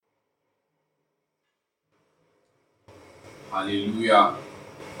Hallelujah.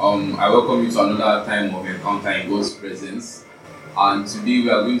 I welcome you to another time of encounter in God's presence. And today we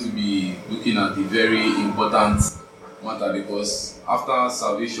are going to be looking at a very important matter because after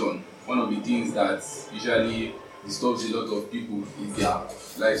salvation, one of the things that usually disturbs a lot of people is their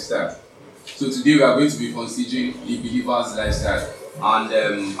lifestyle. So today we are going to be considering a believer's lifestyle.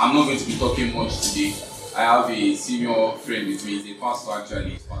 And I'm not going to be talking much today. I have a senior friend with me, he's a pastor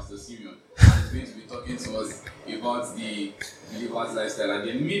actually, it's Pastor Simeon. And he's going to be talking to us about the believer's lifestyle. And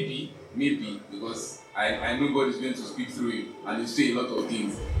then maybe, because I know God is going to speak through him and he'll say a lot of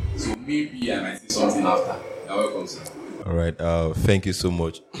things. So maybe I might say something after. You're welcome, sir. All right. Thank you so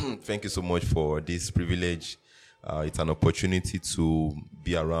much. Thank you so much for this privilege. It's an opportunity to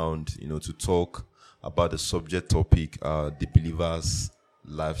be around, to talk about the subject topic, the believer's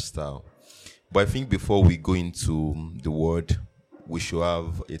lifestyle. But I think before we go into the word, we should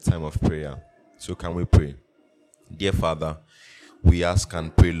have a time of prayer. So can we pray? Dear Father, we ask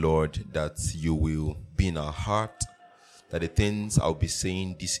and pray, Lord, that you will be in our heart, that the things I'll be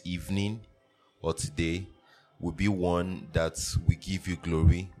saying this evening or today will be one that we give you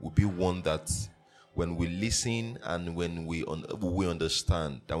glory, will be one that when we listen and when we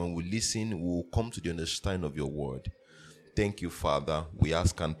understand, that when we listen, we will come to the understanding of your word. Thank you, Father. We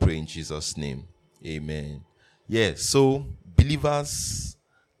ask and pray in Jesus' name. Amen. So believers'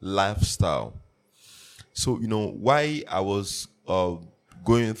 lifestyle. So, why I was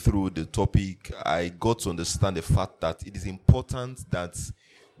going through the topic, I got to understand the fact that it is important that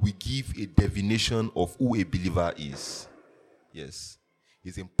we give a definition of who a believer is. Yes.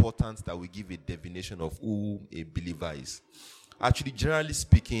 It's important that we give a definition of who a believer is. Actually, generally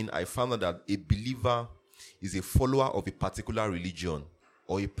speaking, I found out that a believer is a follower of a particular religion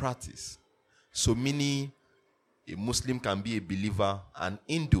or a practice. So meaning a Muslim can be a believer, an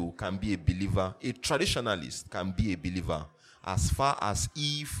Hindu can be a believer, a traditionalist can be a believer, as far as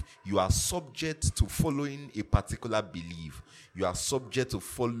if you are subject to following a particular belief, you are subject to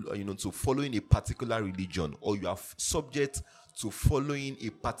following a particular religion, or you are subject to following a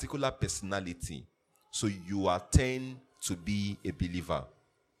particular personality. So you are tend to be a believer.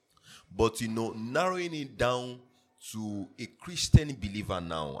 But narrowing it down to a Christian believer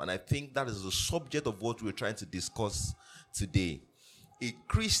now, and I think that is the subject of what we're trying to discuss today. A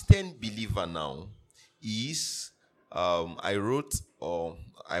Christian believer now is, I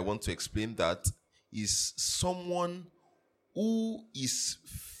want to explain that, is someone who is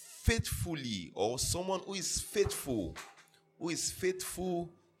faithfully, or someone who is faithful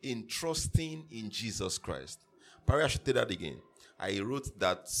in trusting in Jesus Christ. Probably I should say that again. I wrote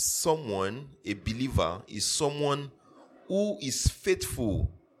that a believer, is someone who is faithful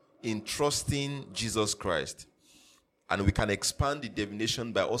in trusting Jesus Christ. And we can expand the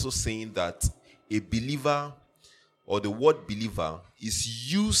definition by also saying that a believer, or the word believer,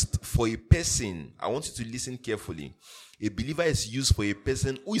 is used for a person. I want you to listen carefully. A believer is used for a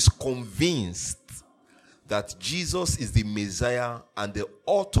person who is convinced that Jesus is the Messiah and the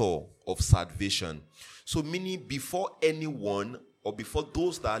author of salvation. So meaning before anyone, or before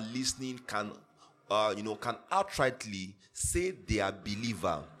those that are listening can outrightly say they are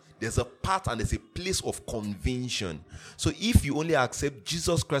believer, there's a part and there's a place of conviction. So if you only accept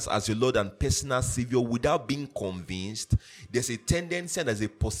Jesus Christ as your Lord and personal Savior without being convinced, there's a tendency and there's a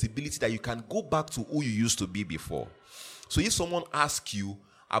possibility that you can go back to who you used to be before. So if someone asks you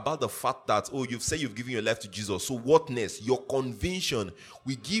about the fact that, you've said you've given your life to Jesus, so what next? Your conviction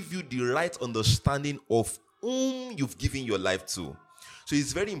will give you the right understanding of whom you've given your life to. So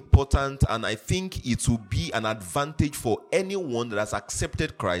it's very important, and I think it will be an advantage for anyone that has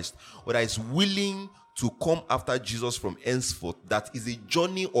accepted Christ or that is willing to come after Jesus from henceforth. That is a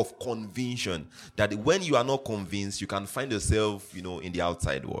journey of conviction, that when you are not convinced, you can find yourself, in the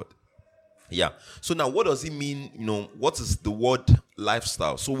outside world. So now what does it mean? What is the word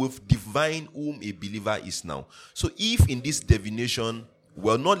lifestyle? So we've defined whom a believer is now. So if in this definition,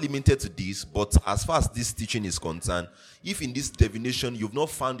 we're not limited to this, but as far as this teaching is concerned, if in this definition you've not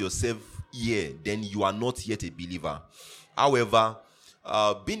found yourself here, then you are not yet a believer. However,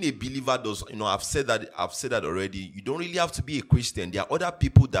 being a believer does, I've said that already. You don't really have to be a Christian. There are other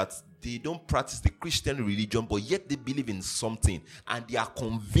people that they don't practice the Christian religion, but yet they believe in something and they are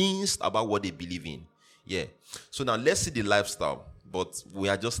convinced about what they believe in. So now let's see the lifestyle, but we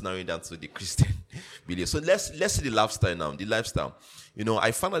are just narrowing down to the Christian belief. So let's see the lifestyle now. The lifestyle.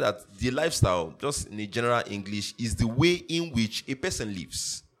 I found out that the lifestyle, just in the general English, is the way in which a person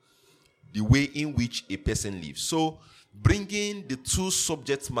lives. The way in which a person lives. So bringing the two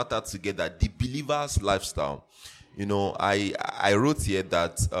subject matter together, the believer's lifestyle. I wrote here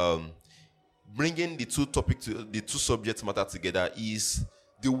that bringing the two subject matter together is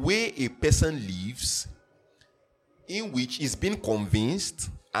the way a person lives, in which is being convinced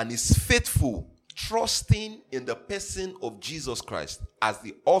and is faithful, trusting in the person of Jesus Christ as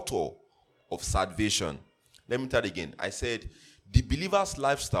the author of salvation. Let me tell you again. I said the believer's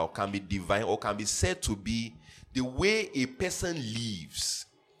lifestyle can be divine, or can be said to be the way a person lives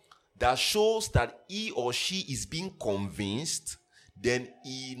that shows that he or she is being convinced, then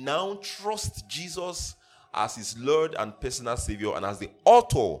he now trusts Jesus as his Lord and personal Savior and as the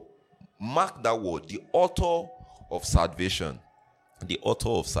author, mark that word, the author of salvation. The author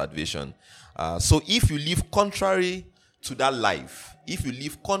of salvation. So if you live contrary to that life, if you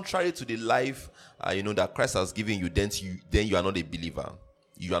live contrary to the life that Christ has given you, then you are not a believer.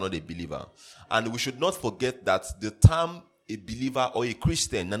 You are not a believer. And we should not forget that the term a believer or a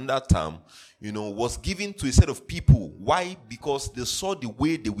Christian, another term, was given to a set of people. Why? Because they saw the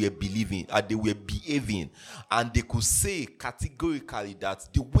way they were believing, they were behaving, and they could say categorically that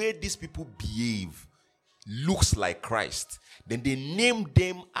the way these people behave looks like Christ. Then they named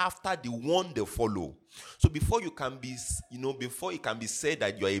them after the one they follow. So before it can be said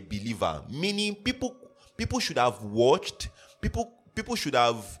that you are a believer, meaning people should have watched, people should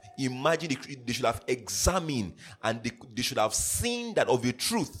have imagined, they should have examined, and they should have seen that of a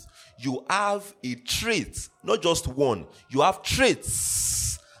truth you have a trait, not just one, you have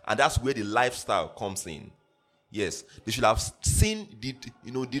traits, and that's where the lifestyle comes in. Yes, they should have seen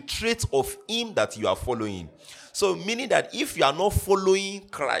the traits of him that you are following. So meaning that if you are not following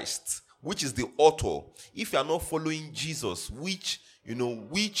Christ, which is the author, if you are not following Jesus, which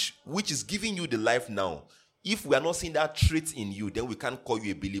is giving you the life now, if we are not seeing that trait in you, then we can't call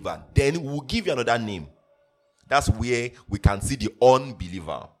you a believer. Then we'll give you another name. That's where we can see the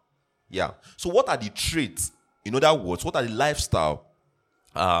unbeliever. Yeah. So what are the traits? In other words, what are the lifestyle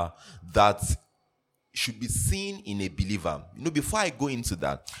that should be seen in a believer? Before I go into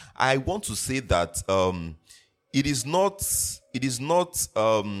that, I want to say that it is not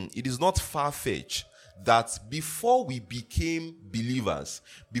far-fetched that before we became believers,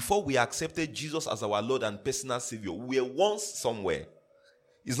 before we accepted Jesus as our Lord and personal Savior, we were once somewhere.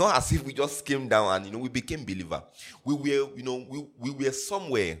 It's not as if we just came down and we became believer. We were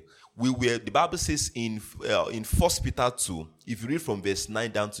somewhere. The Bible says in 1 Peter 2, if you read from verse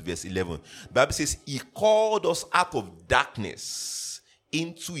 9 down to verse 11, the Bible says he called us out of darkness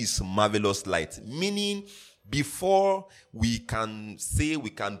into his marvelous light. Meaning, before we can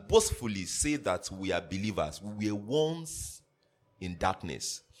boastfully say that we are believers, we were once in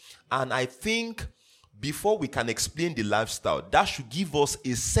darkness. And I think before we can explain the lifestyle, that should give us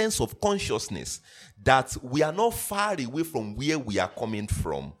a sense of consciousness that we are not far away from where we are coming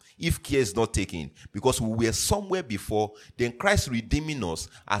from, if care is not taken, because we were somewhere before. Then Christ redeeming us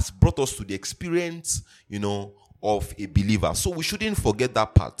has brought us to the experience, of a believer. So we shouldn't forget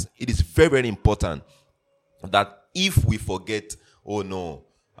that part. It is very, very important that if we forget,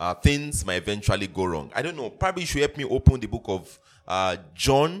 things might eventually go wrong. I don't know. Probably you should help me open the book of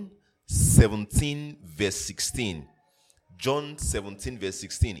John 17 verse 16. John 17 verse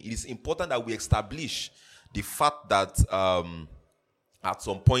 16. It is important that we establish the fact that at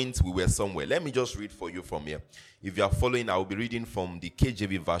some point we were somewhere. Let me just read for you from here. If you are following, I will be reading from the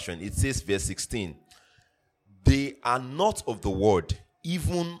KJV version. It says verse 16. They are not of the world,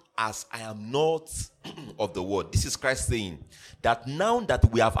 even as I am not of the world. This is Christ saying that now that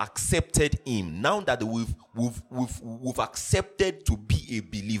we have accepted him, now that we've accepted to be a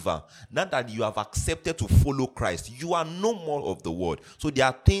believer, now that you have accepted to follow Christ, you are no more of the world. So there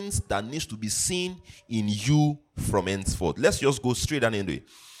are things that needs to be seen in you from henceforth. Let's just go straight down into it.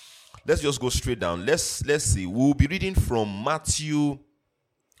 Let's just go straight down. Let's see. We'll be reading from Matthew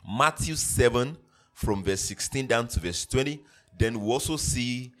 7 from verse 16 down to verse 20. Then we'll also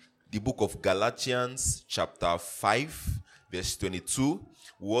see the book of Galatians chapter 5 verse 22.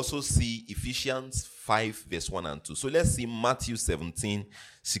 We'll also see Ephesians 5 verse 1 and 2. So let's see Matthew 17,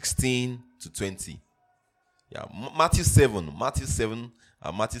 16 to 20. Yeah, Matthew 7, 16 to 20.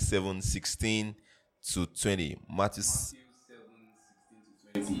 Matthew 7, 16 to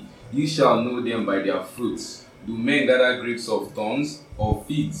 20. You shall know them by their fruits. Do men gather grapes of thorns, or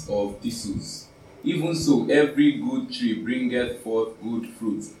figs of thistles? Even so, every good tree bringeth forth good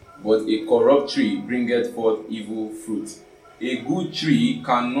fruit, but a corrupt tree bringeth forth evil fruit. A good tree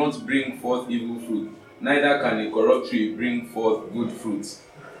cannot bring forth evil fruit, neither can a corrupt tree bring forth good fruit.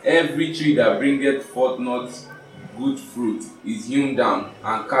 Every tree that bringeth forth not good fruit is hewn down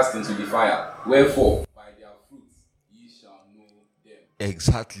and cast into the fire. Wherefore, by their fruits ye shall know them.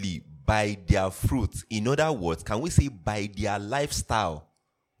 Exactly, by their fruits. In other words, can we say by their lifestyle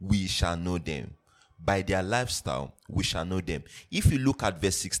we shall know them. By their lifestyle, we shall know them. If you look at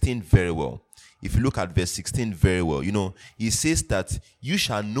verse 16 very well, it says that you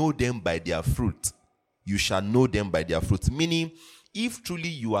shall know them by their fruit. You shall know them by their fruit. Meaning, if truly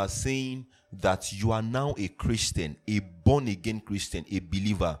you are saying that you are now a Christian, a born-again Christian, a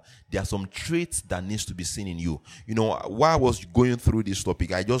believer, there are some traits that needs to be seen in you. While I was going through this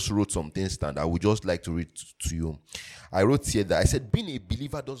topic, I just wrote some things that I would just like to read to you. I wrote here that I said, being a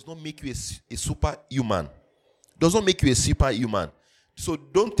believer does not make you a superhuman. Does not make you a superhuman. So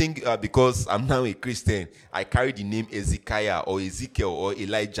don't think because I'm now a Christian, I carry the name Ezekiah or Ezekiel or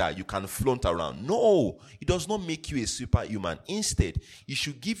Elijah, you can flaunt around. No, it does not make you a superhuman. Instead, it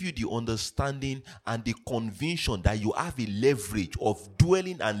should give you the understanding and the conviction that you have a leverage of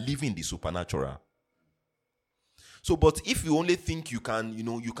dwelling and living the supernatural. So, but if you only think you can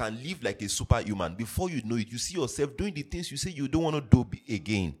live like a superhuman, before you know it, you see yourself doing the things you say you don't want to do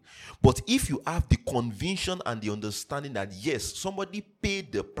again. But if you have the conviction and the understanding that, yes, somebody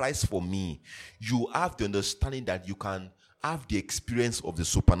paid the price for me, you have the understanding that you can have the experience of the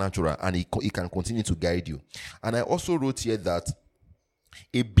supernatural and it can continue to guide you. And I also wrote here that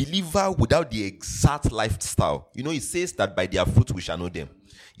a believer without the exact lifestyle, it says that by their fruit we shall know them.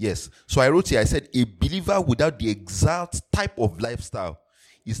 Yes. So I wrote here, I said, a believer without the exact type of lifestyle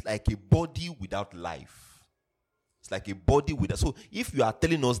is like a body without life. It's like a body without. So if you are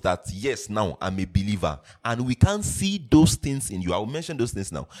telling us that, yes, now I'm a believer, and we can't see those things in you, I will mention those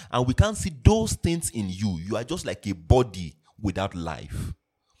things now, and we can't see those things in you, you are just like a body without life.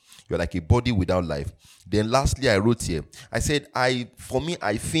 You're like a body without life. Then lastly, I wrote here, I said, I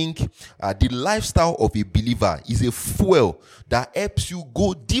think the lifestyle of a believer is a fuel that helps you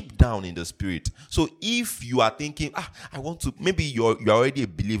go deep down in the spirit. So if you are thinking, I want to, maybe you're already a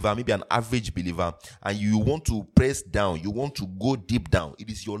believer, maybe an average believer, and you want to press down, you want to go deep down, it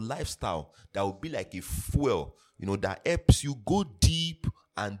is your lifestyle that will be like a fuel, that helps you go deep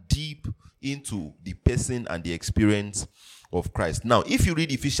and deep into the person and the experience of Christ. Now, if you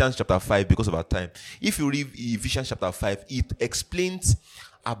read Ephesians chapter 5, because of our time, if you read Ephesians chapter 5, it explains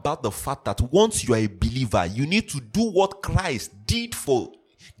about the fact that once you are a believer, you need to do what Christ did for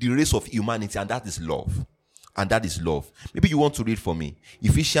the race of humanity, and that is love. And that is love. Maybe you want to read for me.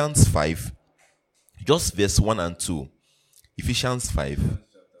 Ephesians 5, just verse 1 and 2. Ephesians 5. Chapter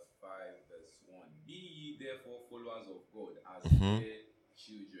 5, verse 1. Be ye therefore followers of God as dear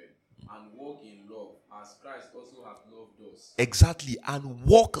children, and walk in love, as Christ also hath loved us. Exactly, and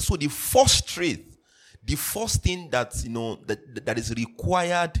walk. So the first trait, the first thing that that is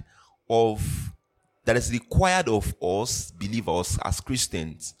required of us believers as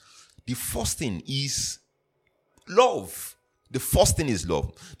Christians, the first thing is love. The first thing is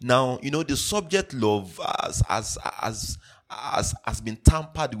love. Now, the subject love has been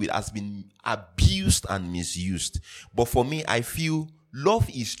tampered with, has been abused and misused. But for me, I feel love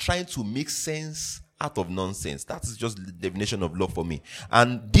is trying to make sense out of nonsense. That is just the definition of love for me.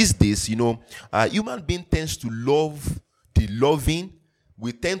 And these days, human being tends to love the loving,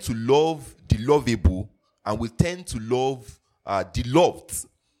 we tend to love the lovable, and we tend to love the loved.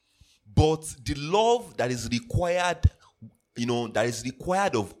 But the love that is required,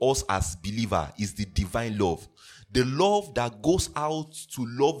 of us as believer is the divine love. The love that goes out to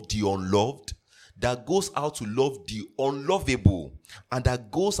love the unloved, that goes out to love the unlovable, and that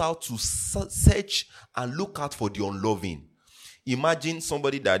goes out to search and look out for the unloving. Imagine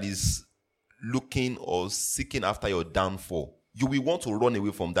somebody that is looking or seeking after your downfall. You will want to run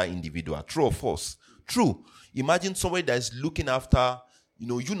away from that individual. True or false? True. Imagine somebody that is looking after,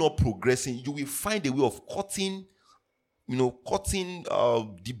 you not progressing. You will find a way of cutting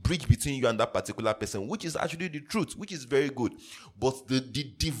the bridge between you and that particular person, which is actually the truth, which is very good. But the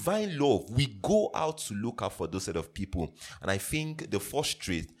divine love, we go out to look out for those set of people. And I think the first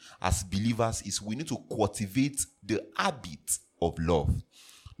trait as believers is we need to cultivate the habit of love.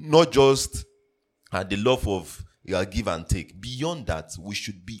 Not just the love of give and take. Beyond that, we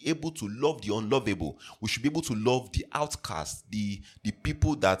should be able to love the unlovable. We should be able to love the outcast, the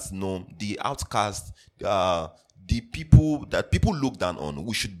people that the outcast, the people that people look down on.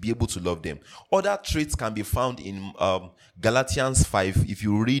 We should be able to love them. Other traits can be found in Galatians 5, if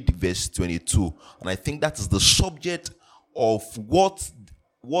you read verse 22. And I think that is the subject of what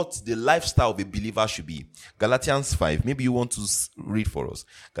the lifestyle of a believer should be. Galatians 5. Maybe you want to read for us.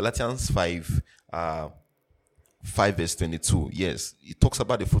 Galatians 5, 5 verse 22. Yes, it talks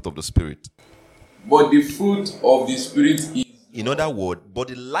about the fruit of the Spirit. But the fruit of the Spirit is... In other words, but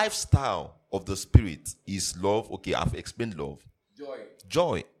the lifestyle of the Spirit is love. Okay, I've explained love. Joy.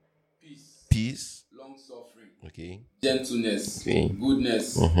 Joy. Peace. Peace. Long suffering. Okay. gentleness, Okay.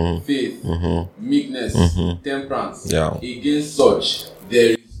 goodness, Mm-hmm. faith, Mm-hmm. meekness, Mm-hmm. temperance. Yeah. Against such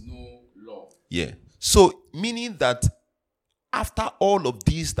there is no law. Yeah. So, meaning that after all of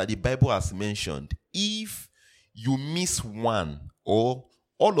these that the Bible has mentioned, if you miss one or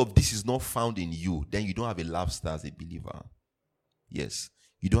all of this is not found in you, then you don't have a lifestyle as a believer. Yes,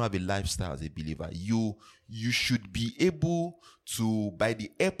 you don't have a lifestyle as a believer. You should be able to, by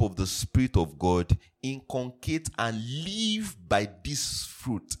the help of the Spirit of God, inculcate and live by this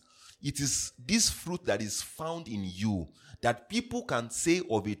fruit. It is this fruit that is found in you that people can say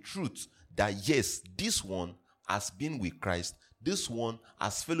of a truth that yes, this one has been with Christ, this one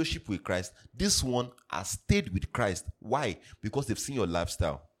has fellowship with Christ, this one has stayed with Christ. Why? Because they've seen your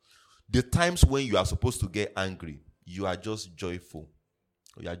lifestyle. The times when you are supposed to get angry, you are just joyful.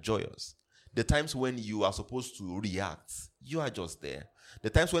 You are joyous. The times when you are supposed to react, you are just there. The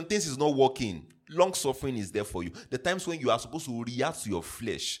times when things is not working, long suffering is there for you. The times when you are supposed to react to your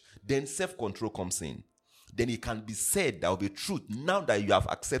flesh, then self-control comes in. Then it can be said that of a truth, now that you have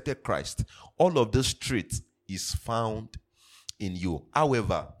accepted Christ, all of this truth is found in you.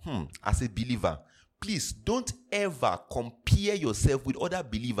 However, as a believer, please don't ever compare yourself with other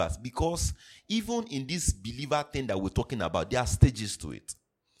believers, because even in this believer thing that we're talking about, there are stages to it.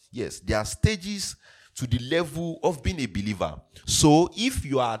 Yes, there are stages to the level of being a believer. So if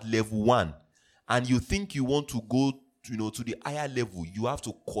you are at level 1 and you think you want to go to the higher level, you have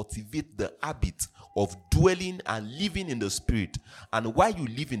to cultivate the habit of dwelling and living in the Spirit. And while you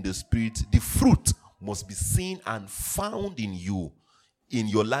live in the Spirit, the fruit must be seen and found in you, in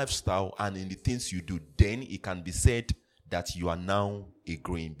your lifestyle and in the things you do. Then it can be said that you are now a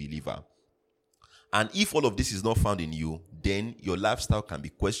growing believer. And if all of this is not found in you, then your lifestyle can be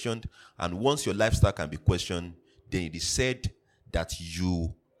questioned. And once your lifestyle can be questioned, then it is said that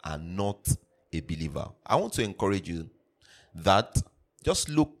you are not a believer. I want to encourage you that just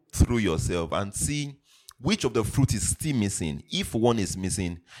look through yourself and see which of the fruit is still missing. If one is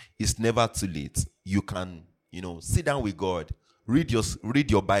missing, it's never too late. You can, sit down with God, read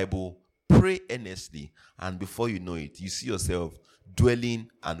your Bible, pray earnestly, and before you know it, you see yourself dwelling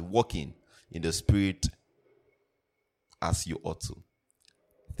and walking in the Spirit as you ought to.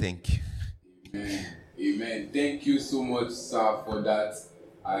 Thank you. Amen. Thank you so much, sir, for that.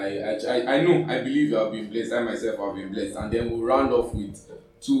 I know, I believe you have been blessed. I myself have been blessed. And then we'll round off with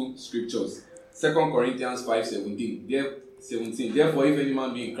 2 scriptures. 2 Corinthians 5:17. Therefore, if any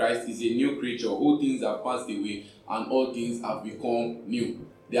man be in Christ, is a new creature. All things have passed away, and all things have become new.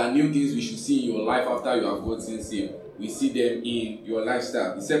 There are new things we should see in your life after you have gotten saved. We see them in your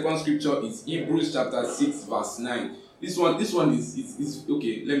lifestyle. The second scripture is Hebrews chapter 6, verse 9. This one is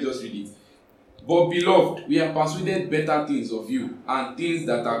okay. Let me just read it. But beloved, we have persuaded better things of you, and things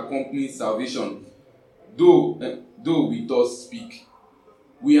that accompany salvation, though we thus speak.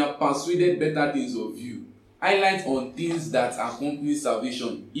 We have persuaded better things of you. Highlight on things that accompany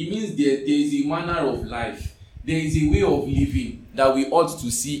salvation. It means there is a manner of life. There is a way of living that we ought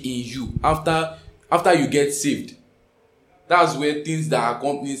to see in you after you get saved. That's where things that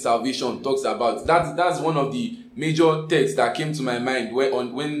accompany salvation talks about. That's one of the major texts that came to my mind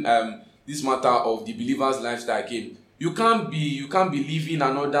when this matter of the believer's lifestyle came. You can't be living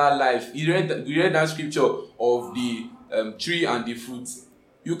another life. We read that scripture of the tree and the fruit.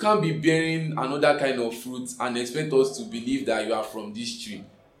 You can't be bearing another kind of fruit and expect us to believe that you are from this tree.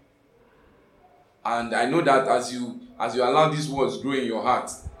 And I know that as you allow these words grow in your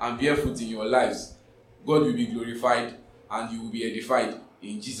heart and bear fruit in your lives, God will be glorified and you will be edified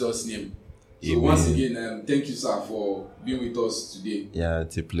in Jesus' name. So Amen. Once again, thank you, sir, for being with us today. Yeah,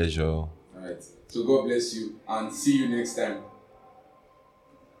 it's a pleasure. All right. So God bless you and see you next time.